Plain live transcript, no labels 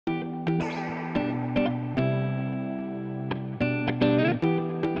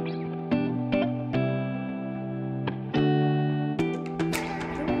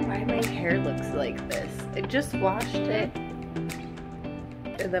like this. I just washed it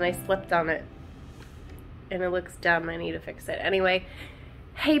and then I slipped on it and it looks dumb. I need to fix it. Anyway,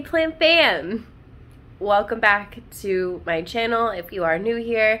 hey plant fam! Welcome back to my channel. If you are new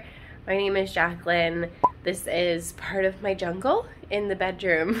here, my name is Jacqueline. This is part of my jungle in the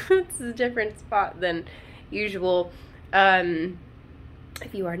bedroom. It's a different spot than usual.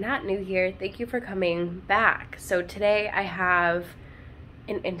 If you are not new here, thank you for coming back. So today I have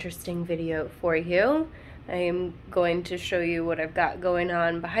an interesting video for you. I am going to show you what I've got going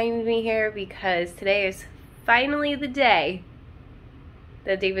on behind me here because today is finally the day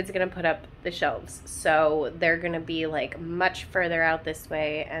that David's gonna put up the shelves. So they're gonna be like much further out this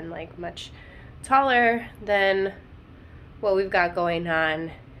way and like much taller than what we've got going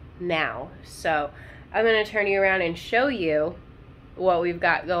on now. So I'm gonna turn you around and show you what we've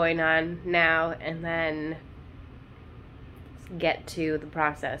got going on now and then get to the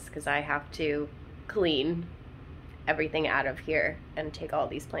process because I have to clean everything out of here and take all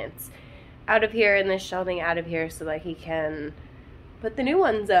these plants out of here and this shelving out of here so that he can put the new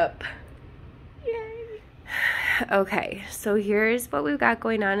ones up. Yay! Okay, so here's what we've got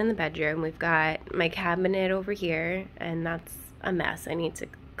going on in the bedroom. We've got my cabinet over here and that's a mess. I need to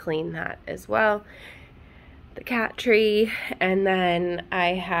clean that as well. The cat tree, and then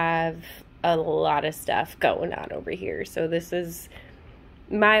I have a lot of stuff going on over here. So this is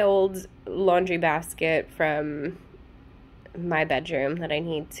my old laundry basket from my bedroom that I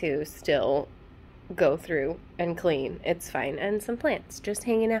need to still go through and clean. It's fine. And some plants just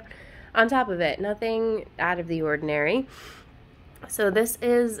hanging out on top of it. Nothing out of the ordinary. So this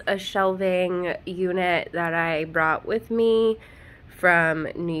is a shelving unit that I brought with me from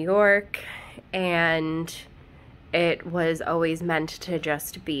New York, and it was always meant to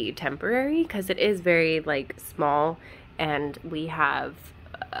just be temporary because it is very like small and we have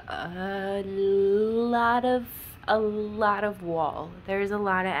a lot of wall. There's a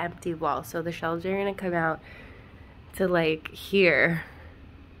lot of empty wall. So the shelves are gonna come out to like here.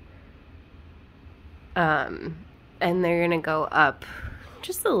 And they're gonna go up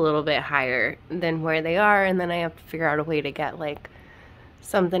just a little bit higher than where they are, and then I have to figure out a way to get like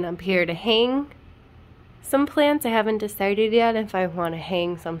something up here to hang some plants. I haven't decided yet if I want to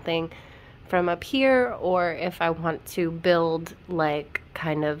hang something from up here or if I want to build like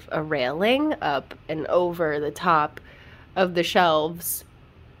kind of a railing up and over the top of the shelves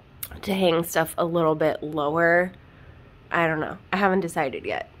to hang stuff a little bit lower. I don't know. I haven't decided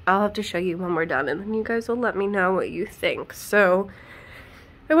yet. I'll have to show you when we're done and then you guys will let me know what you think. So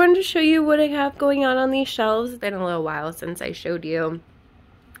I wanted to show you what I have going on these shelves. It's been a little while since I showed you.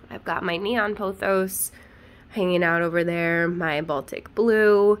 I've got my neon pothos hanging out over there, my Baltic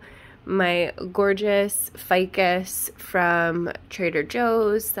blue, my gorgeous ficus from Trader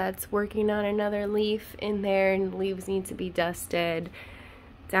Joe's that's working on another leaf in there and the leaves need to be dusted.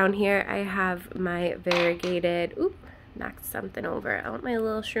 Down here I have my variegated, oop, knocked something over. I want my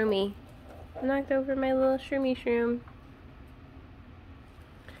little shroomy. Knocked over my little shroomy shroom.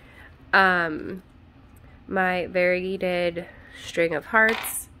 My variegated string of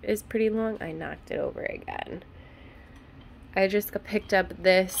hearts is pretty long. I knocked it over again. I just picked up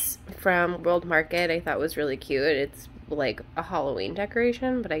this from World Market. I thought it was really cute. It's like a Halloween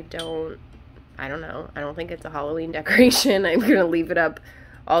decoration, but I don't know. I don't think it's a Halloween decoration. I'm gonna leave it up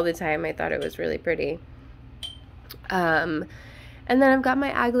all the time. I thought it was really pretty. And then I've got my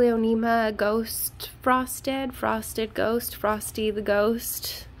Aglaonema Ghost Frosted Ghost, Frosty the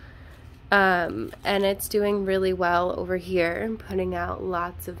Ghost. And it's doing really well over here. I'm putting out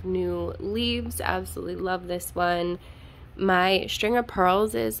lots of new leaves. Absolutely love this one. My string of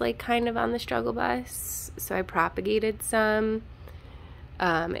pearls is like kind of on the struggle bus, so I propagated some.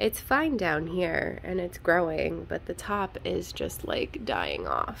 It's fine down here and it's growing, but the top is just like dying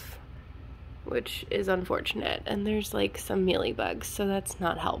off, which is unfortunate. And there's like some mealybugs, so that's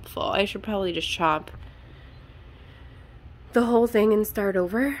not helpful. I should probably just chop the whole thing and start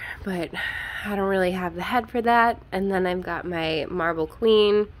over, but I don't really have the head for that. And then I've got my Marble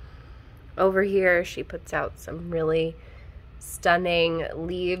Queen over here. She puts out some really stunning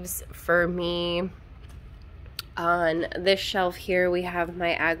leaves for me. On this shelf here we have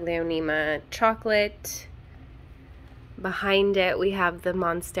my Aglaonema Chocolate. Behind it we have the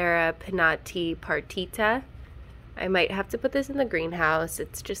Monstera Pinnati Partita. I might have to put this in the greenhouse.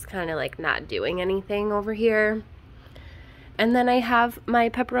 It's just kind of like not doing anything over here. And then I have my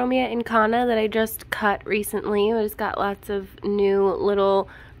Peperomia Incana that I just cut recently. It's got lots of new little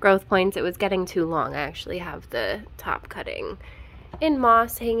growth points. It was getting too long. I actually have the top cutting in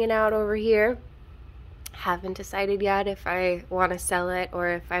moss hanging out over here. Haven't decided yet if I want to sell it or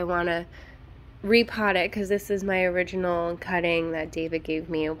if I want to repot it because this is my original cutting that David gave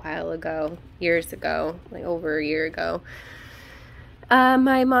me a while ago, years ago, like over a year ago.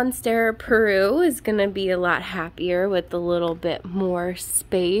 My Monstera Peru is gonna be a lot happier with a little bit more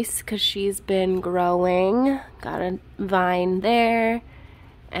space because she's been growing. Got a vine there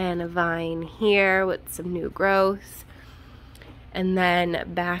and a vine here with some new growth. And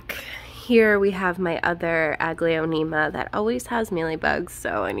then back here we have my other Aglaonema that always has mealybugs,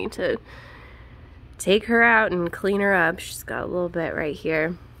 so I need to take her out and clean her up. She's got a little bit right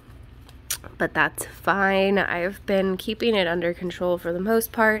here, but that's fine. I've been keeping it under control for the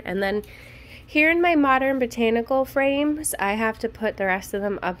most part. And then here in my modern botanical frames, I have to put the rest of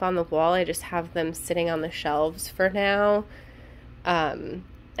them up on the wall. I just have them sitting on the shelves for now.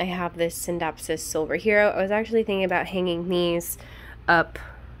 I have this Syndapsis Silver Hero. I was actually thinking about hanging these up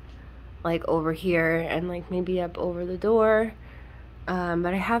like over here and like maybe up over the door, but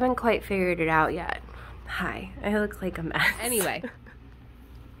I haven't quite figured it out yet. Hi, I look like a mess. Anyway,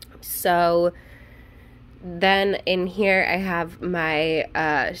 so then in here I have my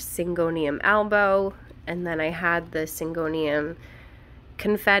Syngonium albo, and then I had the Syngonium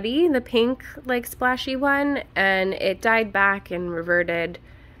confetti, the pink like splashy one, and it died back and reverted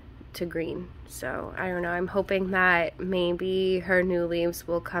to green. So I don't know, I'm hoping that maybe her new leaves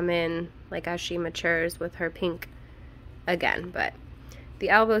will come in like as she matures with her pink again. But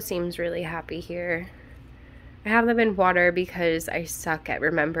the albo seems really happy here. I have them in water because I suck at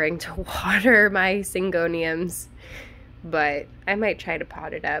remembering to water my Syngoniums, but I might try to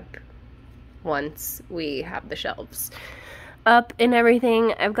pot it up once we have the shelves up and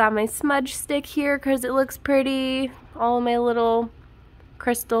everything. I've got my smudge stick here because it looks pretty. All of my little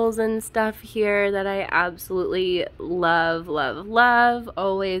crystals and stuff here that I absolutely love, love, love.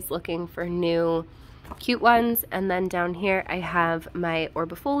 Always looking for new cute ones. And then down here I have my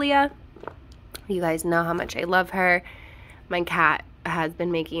Orbifolia. You guys know how much I love her. My cat has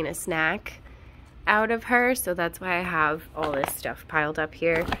been making a snack out of her, so that's why I have all this stuff piled up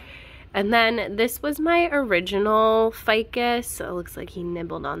here. And then this was my original ficus, so it looks like he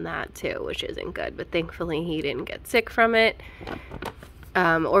nibbled on that too, which isn't good, but thankfully he didn't get sick from it.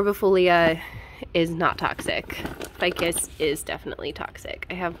 Orbifolia is not toxic. Ficus is definitely toxic.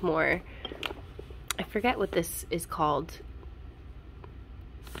 I have more, I forget what this is called,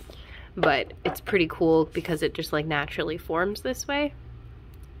 but it's pretty cool because it just like naturally forms this way.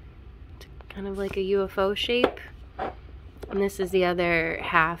 It's kind of like a UFO shape. And this is the other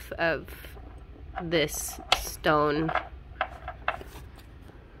half of this stone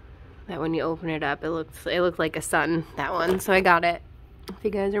that when you open it up, it looked like a sun, that one. So I got it, if you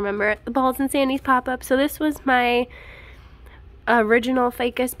guys remember it, the Balls and Sandies pop-up. So this was my original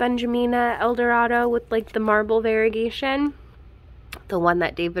Ficus Benjamina Eldorado with like the marble variegation. The one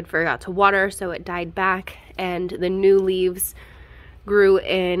that David forgot to water, so it died back, and the new leaves grew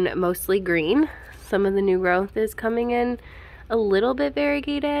in mostly green. Some of the new growth is coming in a little bit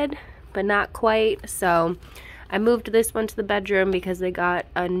variegated, but not quite. So I moved this one to the bedroom because they got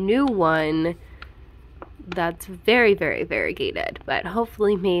a new one that's very, very variegated, but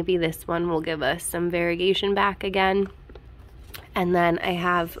hopefully maybe this one will give us some variegation back again. And then I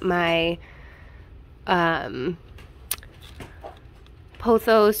have my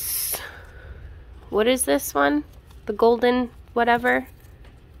Pothos, what is this one? The golden whatever?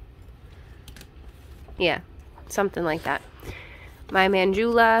 Yeah, something like that. My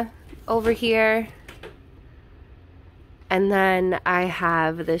Manjula over here. And then I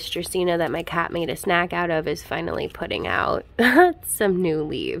have this Dracaena that my cat made a snack out of is finally putting out some new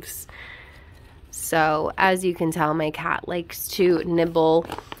leaves. So as you can tell, my cat likes to nibble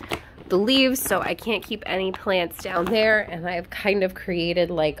the leaves, so I can't keep any plants down there, and I've kind of created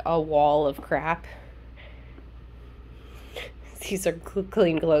like a wall of crap. These are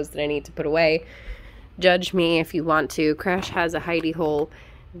clean clothes that I need to put away. Judge me if you want to. Crash has a hidey hole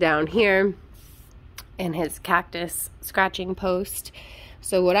down here in his cactus scratching post.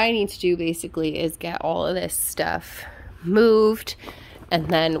 So what I need to do basically is get all of this stuff moved, and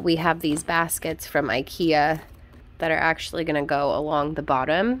then we have these baskets from IKEA that are actually going to go along the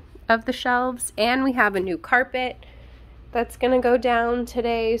bottom of the shelves, and we have a new carpet that's going to go down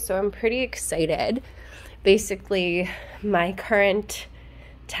today, so I'm pretty excited. Basically, my current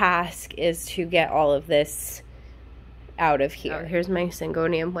task is to get all of this out of here. Here's my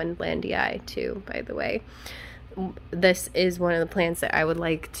Syngonium Wendlandii too, by the way. This is one of the plants that I would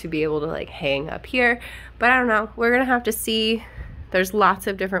like to be able to like hang up here, but I don't know. We're gonna have to see. There's lots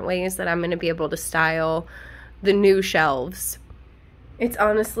of different ways that I'm gonna be able to style the new shelves It's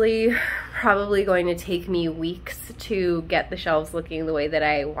honestly probably going to take me weeks to get the shelves looking the way that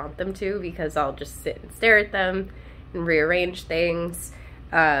I want them to, because I'll just sit and stare at them and rearrange things.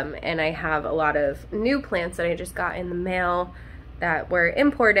 And I have a lot of new plants that I just got in the mail that were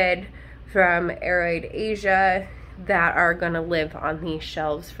imported from Aroid Asia that are gonna live on these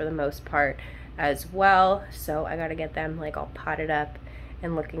shelves for the most part as well. So I gotta get them like all potted up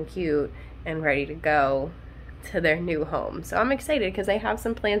and looking cute and ready to go to their new home. So I'm excited because I have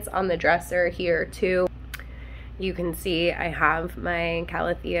some plants on the dresser here too. You can see I have my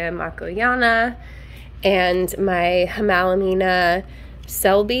Calathea Makoyana and my Himalamina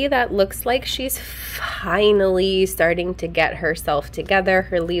Selby that looks like she's finally starting to get herself together.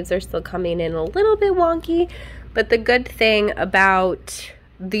 Her leaves are still coming in a little bit wonky, but the good thing about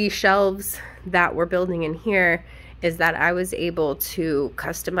the shelves that we're building in here is that I was able to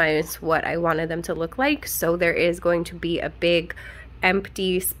customize what I wanted them to look like. So there is going to be a big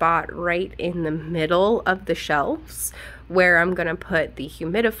empty spot right in the middle of the shelves where I'm gonna put the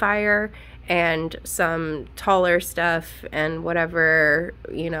humidifier and some taller stuff and whatever,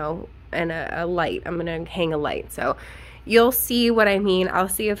 you know, and a light. I'm gonna hang a light. So you'll see what I mean. I'll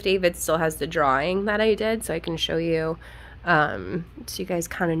see if David still has the drawing that I did so I can show you, so you guys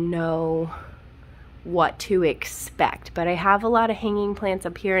kind of know what to expect. But I have a lot of hanging plants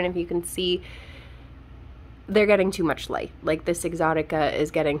up here, and if you can see, they're getting too much light. Like this Exotica is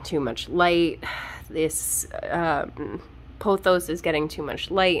getting too much light. This Pothos is getting too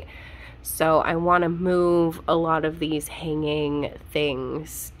much light. So I want to move a lot of these hanging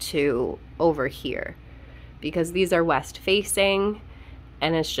things to over here because these are west facing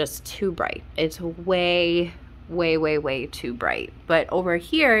and it's just too bright. It's way, way, way, way too bright. But over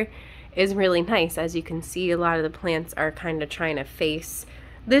here is really nice. As you can see, a lot of the plants are kind of trying to face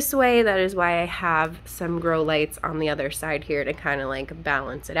this way. That is why I have some grow lights on the other side here to kind of like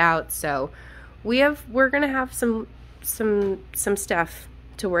balance it out. So we're gonna have some stuff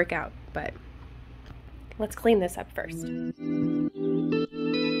to work out, but let's clean this up first.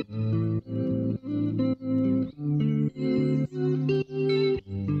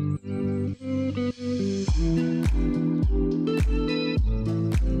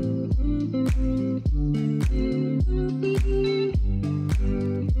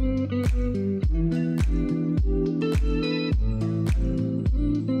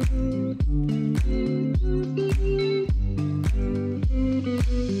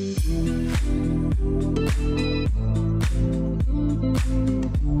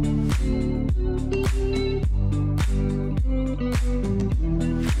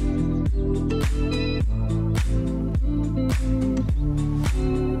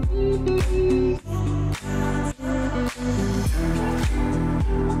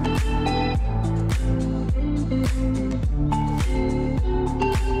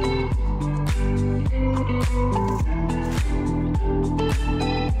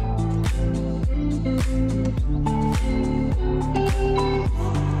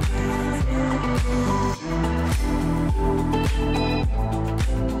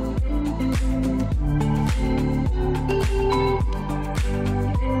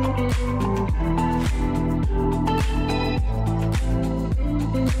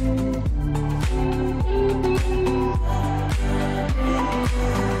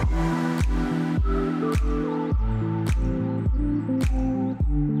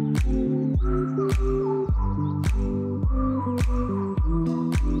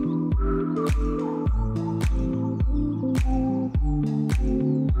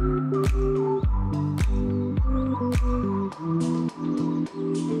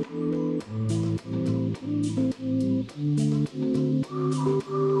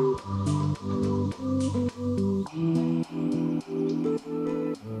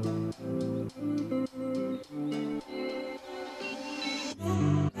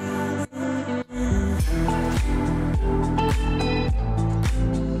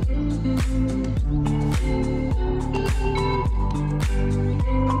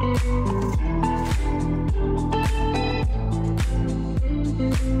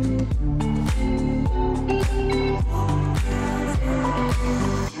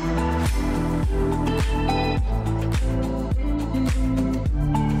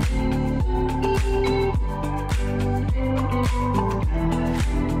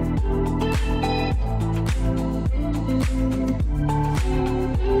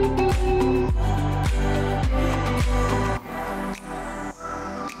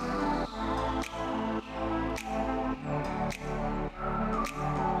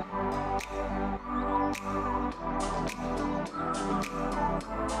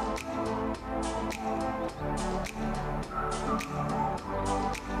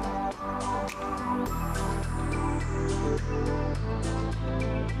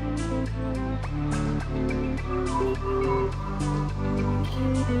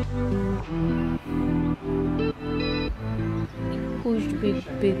 Who's big,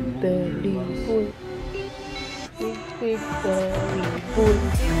 big belly boy? Big, big belly boy.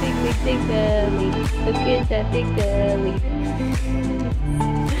 Big, big belly. Look at that big belly.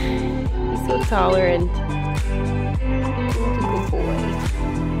 He's so tolerant. He's a good boy.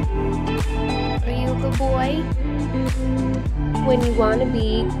 Are you a good boy? When you want to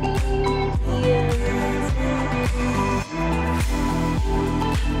be. Yeah.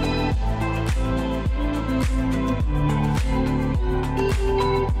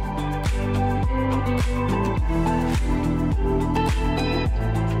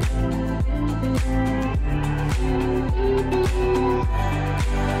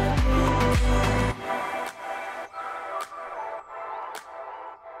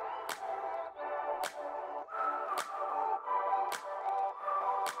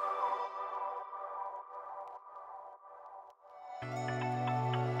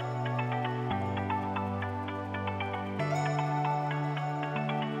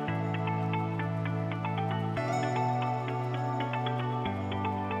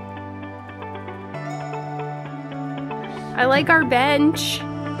 I like our bench. You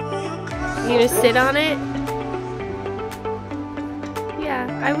gonna sit on it?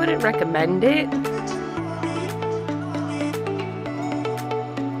 Yeah, I wouldn't recommend it.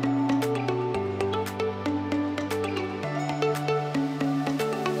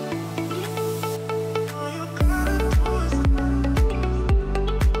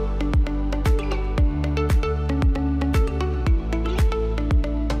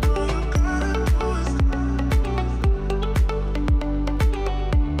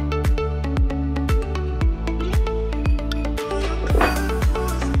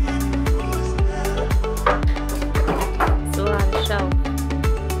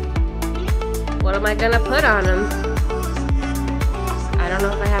 What am I gonna put on them? I don't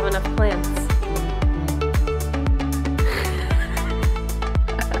know if I have enough plants.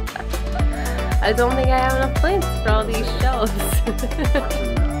 I don't think I have enough plants for all these shelves.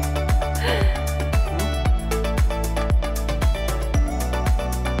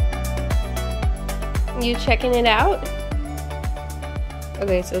 You checking it out?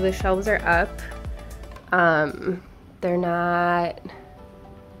 Okay, so the shelves are up. They're not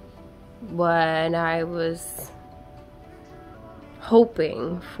what I was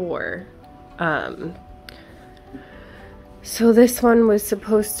hoping for. So this one was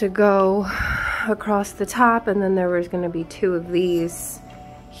supposed to go across the top, and then there was going to be 2 of these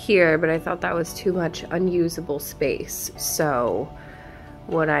here, but I thought that was too much unusable space. So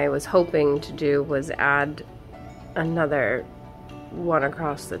what I was hoping to do was add another one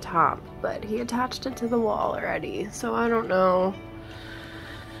across the top, but he attached it to the wall already, so I don't know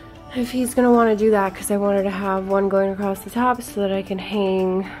if he's gonna want to do that, because I wanted to have one going across the top so that I can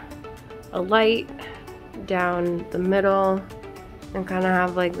hang a light down the middle and kind of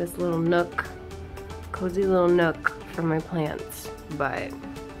have like this little nook, cozy little nook for my plants. But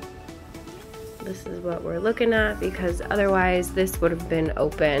this is what we're looking at, because otherwise this would have been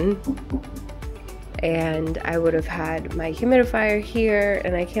open and I would have had my humidifier here,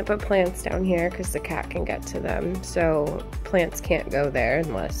 and I can't put plants down here because the cat can get to them, so plants can't go there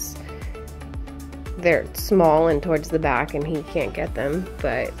unless they're small and towards the back and he can't get them.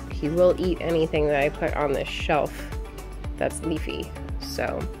 But he will eat anything that I put on this shelf that's leafy.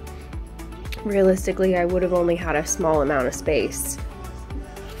 So realistically, I would have only had a small amount of space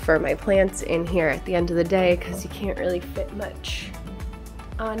for my plants in here at the end of the day, because you can't really fit much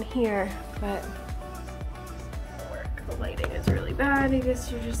on here. But the lighting is really bad. I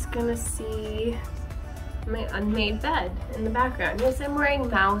guess you're just gonna see my unmade bed in the background. Yes, I'm wearing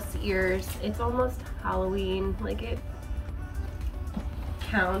mouse ears. It's almost Halloween, like it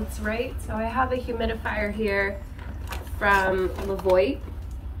counts, right? So I have a humidifier here from Levoit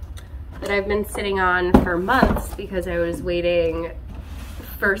that I've been sitting on for months because I was waiting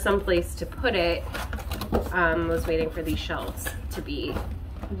for some place to put it. Was waiting for these shelves to be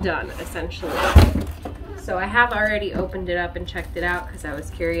done, essentially. So I have already opened it up and checked it out because I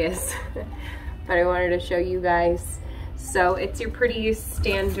was curious, but I wanted to show you guys. So it's your pretty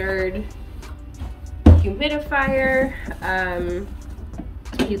standard humidifier.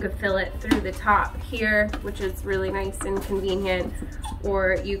 You could fill it through the top here, which is really nice and convenient,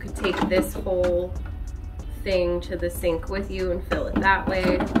 or you could take this whole thing to the sink with you and fill it that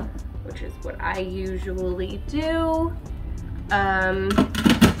way, which is what I usually do.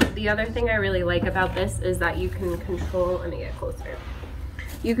 The other thing I really like about this is that you can control, let me get closer.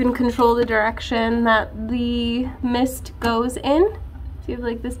 You can control the direction that the mist goes in. So you have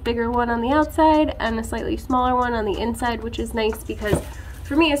like this bigger one on the outside and a slightly smaller one on the inside, which is nice because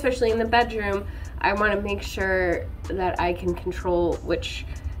for me, especially in the bedroom, I want to make sure that I can control which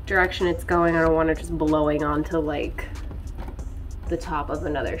direction it's going. I don't want it just blowing onto like the top of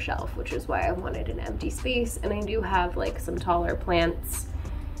another shelf, which is why I wanted an empty space. And I do have like some taller plants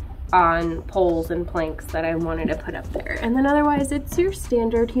on poles and planks that I wanted to put up there. And then otherwise it's your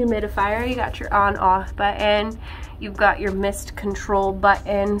standard humidifier. You got your on off button, you've got your mist control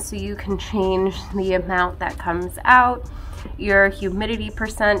button so you can change the amount that comes out, your humidity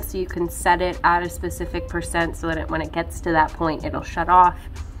percent so you can set it at a specific percent so that when it gets to that point it'll shut off,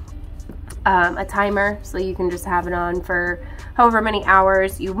 a timer so you can just have it on for however many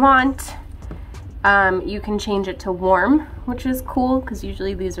hours you want. You can change it to warm, which is cool because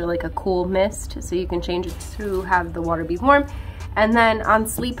usually these are like a cool mist, so you can change it to have the water be warm. And then on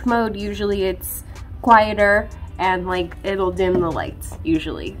sleep mode, usually it's quieter and like it'll dim the lights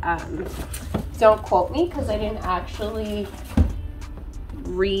usually. Don't quote me because I didn't actually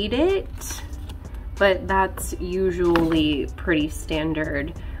read it, but that's usually pretty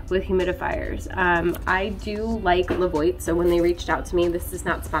standard with humidifiers. I do like Levoit, so when they reached out to me, this is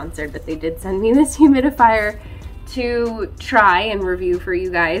not sponsored, but they did send me this humidifier to try and review for you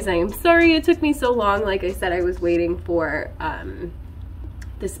guys. I am sorry it took me so long. Like I said, I was waiting for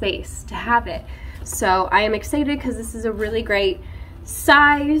the space to have it. So I am excited because this is a really great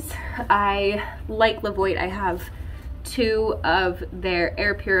size. I like Levoit. I have 2 of their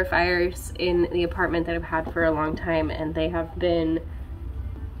air purifiers in the apartment that I've had for a long time, and they've been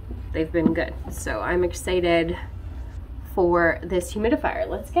good. So I'm excited for this humidifier.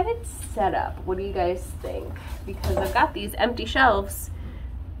 Let's get it set up. What do you guys think? Because I've got these empty shelves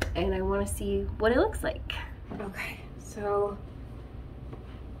and I want to see what it looks like. Okay, so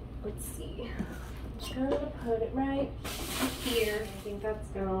let's see. I'm just gonna put it right here. I think that's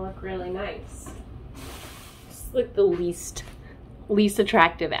gonna look really nice. It's like the least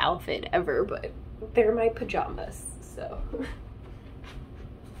attractive outfit ever, but they're my pajamas, so.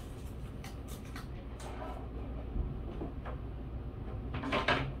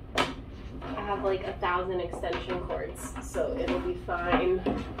 I have like 1,000 extension cords, so it'll be fine.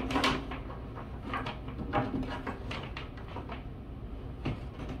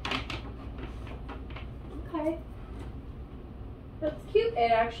 Okay. That's cute.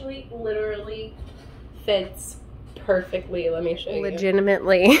 It actually literally fits perfectly. Let me show you.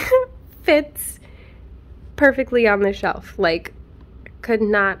 Legitimately fits perfectly on the shelf. Like, could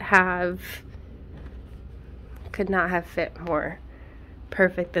not have fit more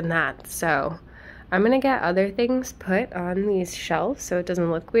perfect than that. So I'm gonna get other things put on these shelves so it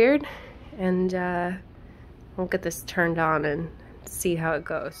doesn't look weird, and we'll get this turned on and see how it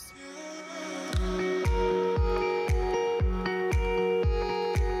goes.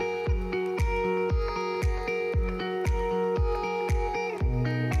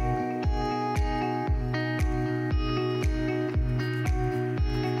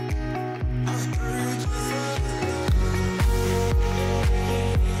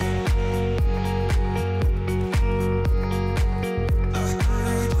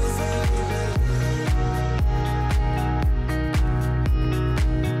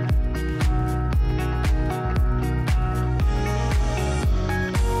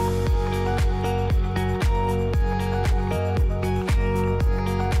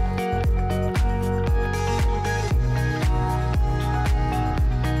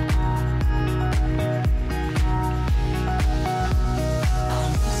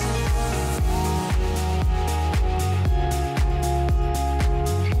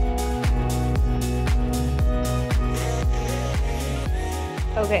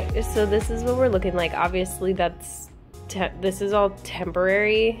 Okay, so this is what we're looking like. Obviously this is all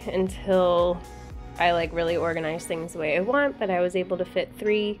temporary until I like really organize things the way I want, but I was able to fit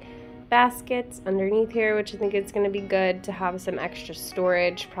 3 baskets underneath here, which I think it's going to be good to have some extra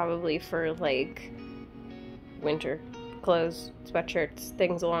storage, probably for like winter clothes, sweatshirts,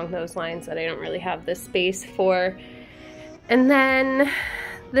 things along those lines that I don't really have the space for. And then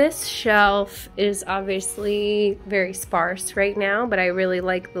this shelf is obviously very sparse right now, but I really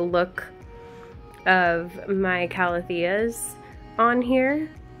like the look of my calatheas on here.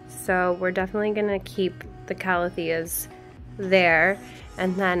 So we're definitely gonna keep the calatheas there.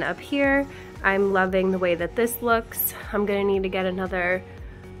 And then up here, I'm loving the way that this looks. I'm gonna need to get another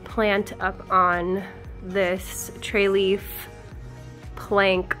plant up on this Treleaf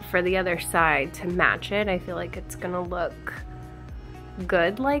plank for the other side to match it. I feel like it's gonna look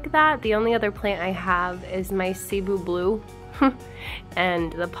good like that. The only other plant I have is my Cebu Blue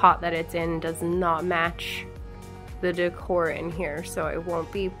and the pot that it's in does not match the decor in here, so I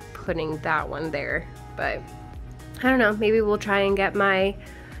won't be putting that one there. But I don't know, maybe we'll try and get my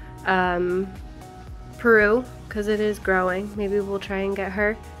Peru, because it is growing. Maybe we'll try and get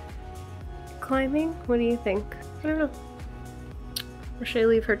her climbing. What do you think? I don't know. Or should I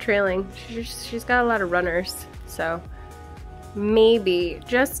leave her trailing? She's got a lot of runners, so maybe,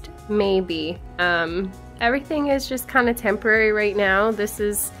 just maybe. Everything is just kind of temporary right now. This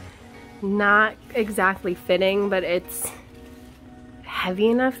is not exactly fitting, but it's heavy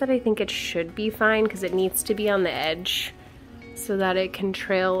enough that I think it should be fine, because it needs to be on the edge so that it can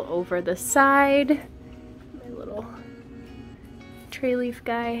trail over the side. My little Treleaf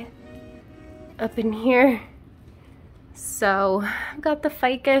guy up in here. So I've got the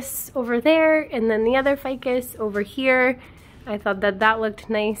ficus over there and then the other ficus over here. I thought that that looked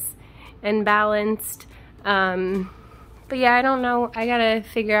nice and balanced. But yeah, I don't know. I gotta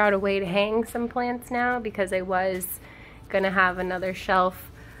figure out a way to hang some plants now, because I was gonna have another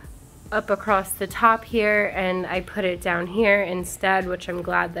shelf up across the top here, and I put it down here instead, which I'm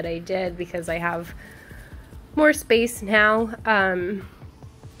glad that I did, because I have more space now.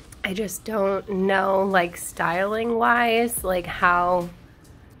 I just don't know, like, styling wise, like how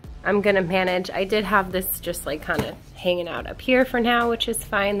I'm gonna manage. I did have this just like kind of hanging out up here for now, which is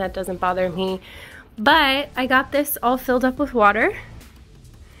fine. That doesn't bother me. But I got this all filled up with water,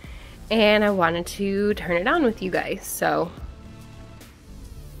 and I wanted to turn it on with you guys. So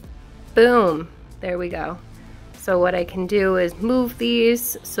boom, there we go. So what I can do is move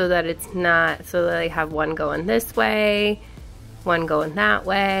these so that it's not, so that I have one going this way, one going that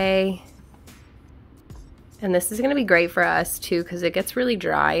way. And this is gonna be great for us too, because it gets really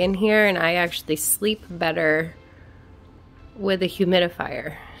dry in here, and I actually sleep better with a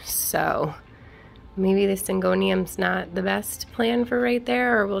humidifier. So maybe the Syngonium's not the best plan for right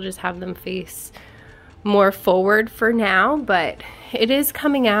there, or we'll just have them face more forward for now, but it is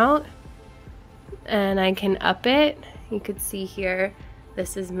coming out. And I can up it. You could see here,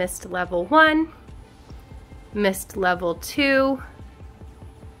 this is mist level 1, mist level 2,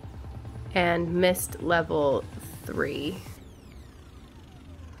 and mist level 3.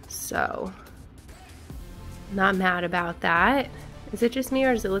 So, not mad about that. Is it just me,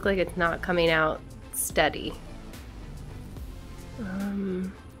 or does it look like it's not coming out steady? I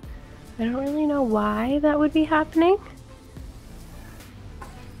don't really know why that would be happening.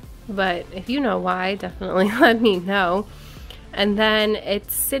 But if you know why, definitely let me know. And then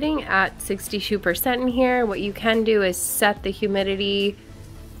it's sitting at 62% in here. What you can do is set the humidity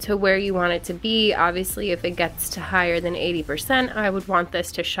to where you want it to be. Obviously, if it gets to higher than 80%, I would want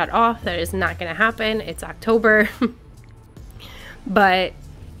this to shut off. That is not gonna happen. It's October. But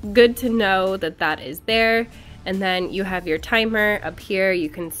good to know that that is there. And then you have your timer up here. You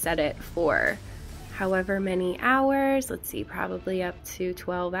can set it for however many hours. Let's see, probably up to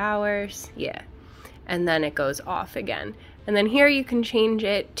 12 hours. Yeah. And then it goes off again. And then here you can change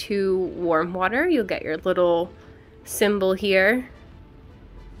it to warm water. You'll get your little symbol here.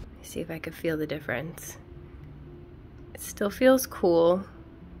 Let's see if I could feel the difference. It still feels cool.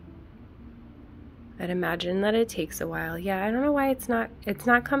 I'd imagine that it takes a while. Yeah, I don't know why it's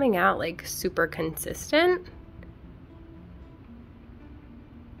not coming out like super consistent.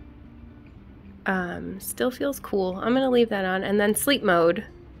 Still feels cool. I'm gonna leave that on. And then sleep mode.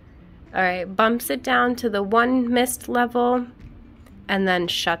 All right, bumps it down to the 1 mist level and then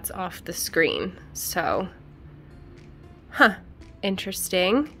shuts off the screen. So,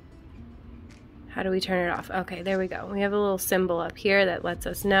 interesting. How do we turn it off? Okay, there we go. We have a little symbol up here that lets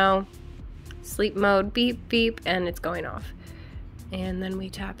us know. Sleep mode, beep, beep, and it's going off. And then we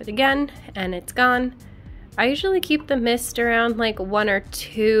tap it again and it's gone. I usually keep the mist around like 1 or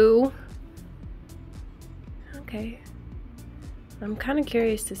 2. Okay, I'm kind of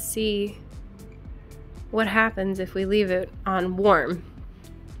curious to see what happens if we leave it on warm.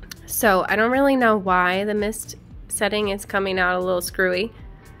 So I don't really know why the mist setting is coming out a little screwy,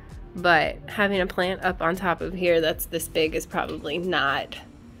 but having a plant up on top of here that's this big is probably not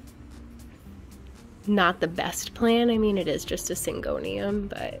the best plan. I mean, it is just a Syngonium,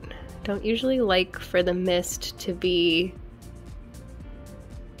 but don't usually like for the mist to be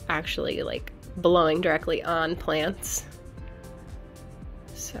actually like blowing directly on plants.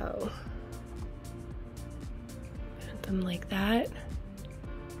 So put them like that.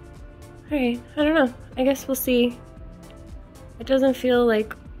 Alright, I don't know. I guess we'll see. It doesn't feel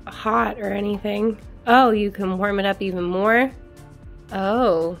like hot or anything. Oh, you can warm it up even more?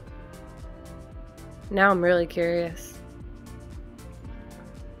 Oh. Now I'm really curious.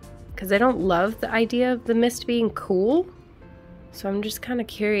 Because I don't love the idea of the mist being cool. So I'm just kind of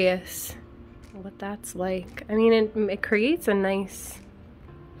curious what that's like. I mean, it creates a nice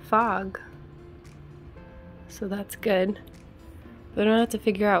fog. so that's good. But I don't have to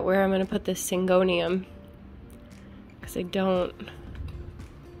figure out where I'm gonna put this syngonium, because I don't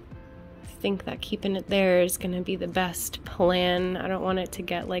think that keeping it there is gonna be the best plan. I don't want it to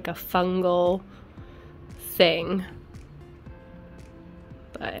get like a fungal thing.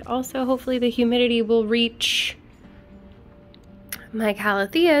 But also hopefully the humidity will reach my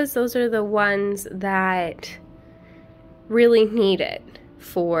calatheas. Those are the ones that really need it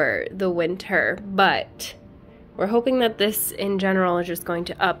for the winter, but we're hoping that this in general is just going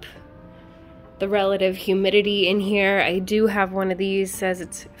to up the relative humidity in here. I do have one of these, says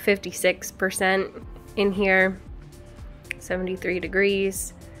it's 56% in here, 73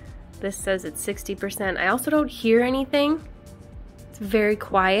 degrees. This says it's 60%. I also don't hear anything. It's very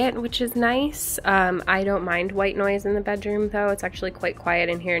quiet, which is nice. I don't mind white noise in the bedroom though. It's actually quite quiet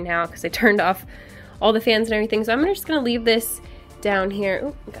in here now because I turned off all the fans and everything. So I'm just gonna leave this down here.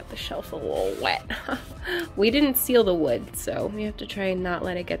 Oh, got the shelf a little wet. We didn't seal the wood, so we have to try and not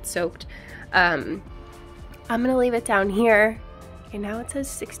let it get soaked. I'm gonna leave it down here. And now it says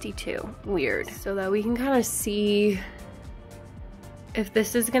 62, weird. So that we can kind of see if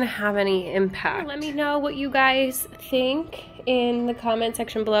this is gonna have any impact. Let me know what you guys think in the comment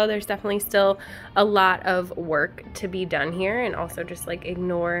section below. There's definitely still a lot of work to be done here, and also just like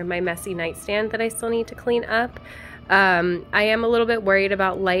ignore my messy nightstand that I still need to clean up. I am a little bit worried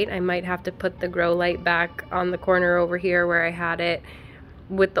about light. I might have to put the grow light back on the corner over here where I had it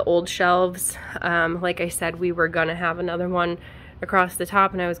with the old shelves. Like I said, we were gonna have another one across the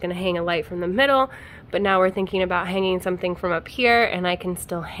top and I was gonna hang a light from the middle, but now we're thinking about hanging something from up here, and I can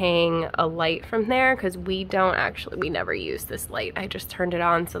still hang a light from there because we never use this light. I just turned it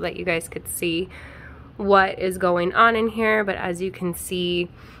on so that you guys could see what is going on in here. But as you can see,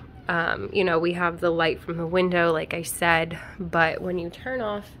 you know, we have the light from the window, like I said, but when you turn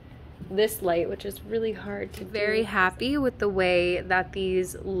off this light, which is really hard to do. Very happy with the way that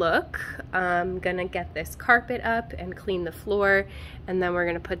these look. I'm gonna get this carpet up and clean the floor, and then we're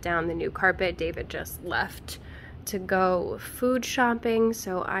gonna put down the new carpet. David just left to go food shopping,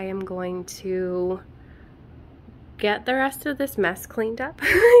 so I am going to get the rest of this mess cleaned up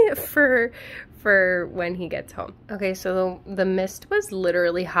for when he gets home. Okay, so the mist was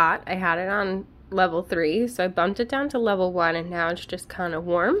literally hot. I had it on level 3, so I bumped it down to level 1, and now it's just kind of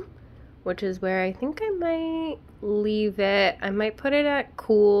warm, which is where I think I might leave it. I might put it at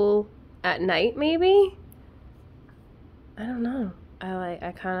cool at night, maybe? I don't know.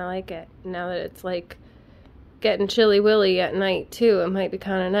 I kind of like it. Now that it's like getting chilly willy at night too, it might be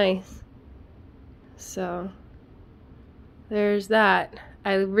kind of nice. So there's that.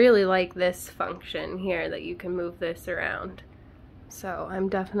 I really like this function here that you can move this around. So I'm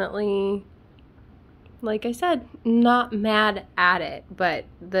definitely, like I said, not mad at it, but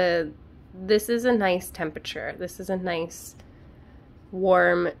this is a nice temperature. This is a nice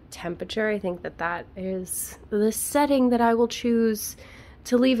warm temperature. I think that is the setting that I will choose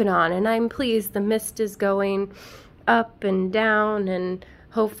to leave it on, and I'm pleased. The mist is going up and down, and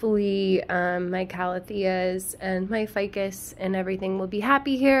hopefully my calatheas and my ficus and everything will be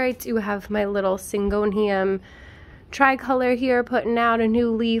happy here. I do have my little syngonium tricolor here putting out a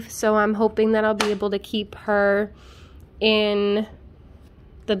new leaf, so I'm hoping that I'll be able to keep her in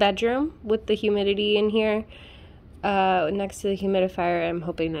the bedroom with the humidity in here next to the humidifier. I'm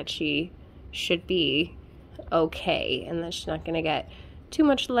hoping that she should be okay and that she's not going to get too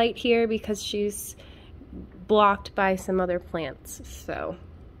much light here because she's blocked by some other plants. So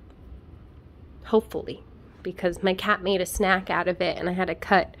hopefully, because my cat made a snack out of it and I had to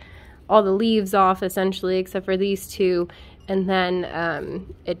cut all the leaves off essentially except for these two, and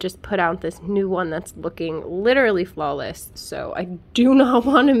then it just put out this new one that's looking literally flawless. So I do not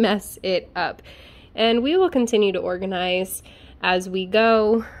want to mess it up, and we will continue to organize as we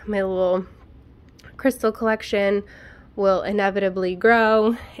go. My little crystal collection will inevitably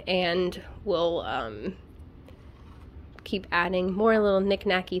grow, and we'll keep adding more little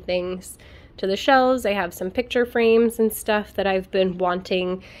knick-knacky things to the shelves. I have some picture frames and stuff that I've been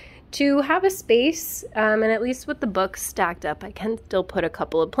wanting to have a space, and at least with the books stacked up, I can still put a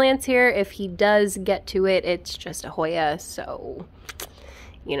couple of plants here. If he does get to it, it's just a Hoya, so,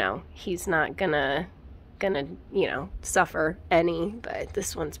 you know, he's not gonna, you know, suffer any, but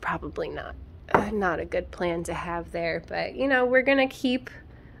this one's probably not a good plan to have there. But, you know, we're gonna keep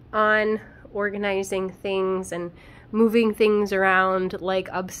on organizing things and moving things around like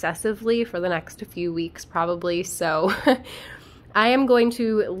obsessively for the next few weeks probably, so I am going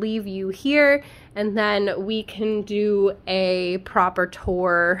to leave you here, and then we can do a proper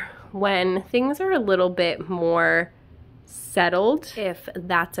tour when things are a little bit more settled, if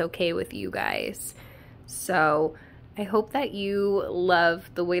that's okay with you guys. So I hope that you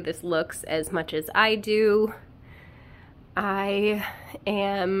love the way this looks as much as I do. I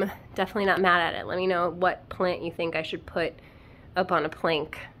am definitely not mad at it. Let me know what plant you think I should put up on a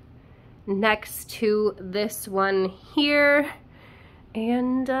plank next to this one here.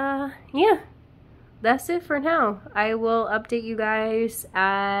 And yeah, that's it for now. I will update you guys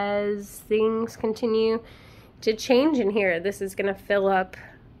as things continue to change in here. This is gonna fill up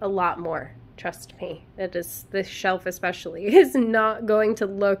a lot more, trust me. This shelf especially is not going to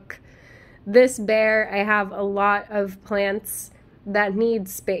look this bare. I have a lot of plants that need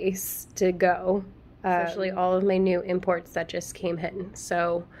space to go, especially all of my new imports that just came in.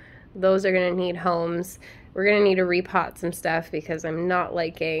 So those are gonna need homes. We're gonna need to repot some stuff because I'm not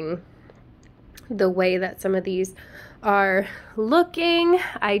liking the way that some of these are looking.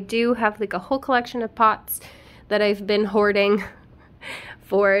 I do have like a whole collection of pots that I've been hoarding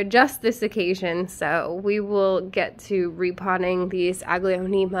for just this occasion, so we will get to repotting these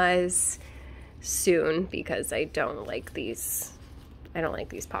aglionemas soon because I don't like these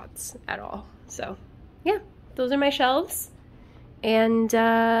pots at all. So yeah, those are my shelves. And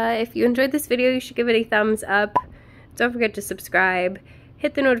if you enjoyed this video, you should give it a thumbs up. Don't forget to subscribe.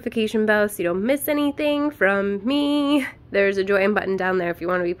 Hit the notification bell so you don't miss anything from me. There's a join button down there if you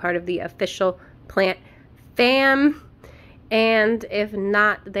want to be part of the official plant fam. And if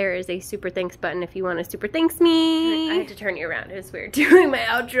not, there is a super thanks button if you want to super thanks me. I had to turn you around. It's weird doing my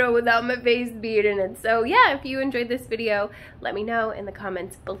outro without my face being in it. So yeah, if you enjoyed this video, let me know in the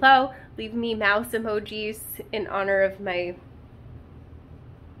comments below. Leave me mouse emojis in honor of my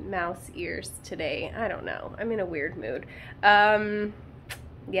mouse ears today. I don't know. I'm in a weird mood.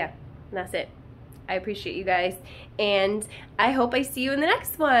 Yeah, that's it. I appreciate you guys, and I hope I see you in the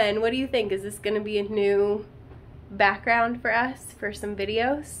next one. What do you think? Is this gonna be a new background for us for some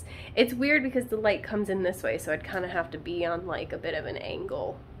videos? It's weird because the light comes in this way, so I'd kind of have to be on like a bit of an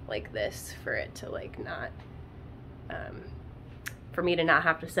angle like this for it to like not, for me to not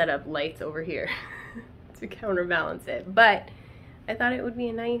have to set up lights over here to counterbalance it. But I thought it would be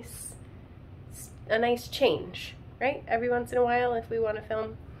a nice change, right? Every once in a while if we want to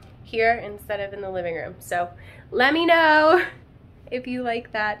film here instead of in the living room. So let me know if you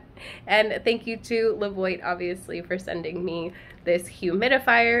like that. And thank you to Levoit, obviously, for sending me this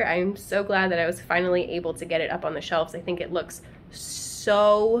humidifier. I'm so glad that I was finally able to get it up on the shelves. I think it looks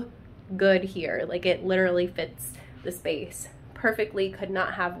so good here. Like, it literally fits the space perfectly. Could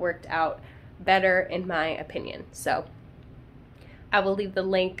not have worked out better in my opinion. So I will leave the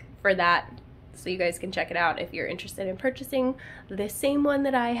link for that so you guys can check it out if you're interested in purchasing the same one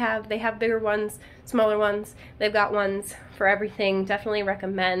that I have. They have bigger ones, smaller ones. They've got ones for everything. Definitely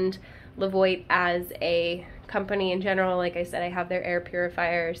recommend Levoit as a company in general. Like I said, I have their air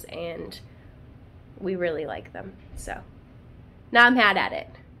purifiers and we really like them. So not mad at it.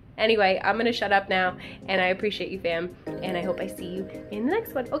 Anyway, I'm gonna shut up now, and I appreciate you, fam, and I hope I see you in the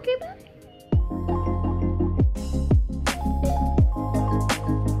next one. Okay, bye.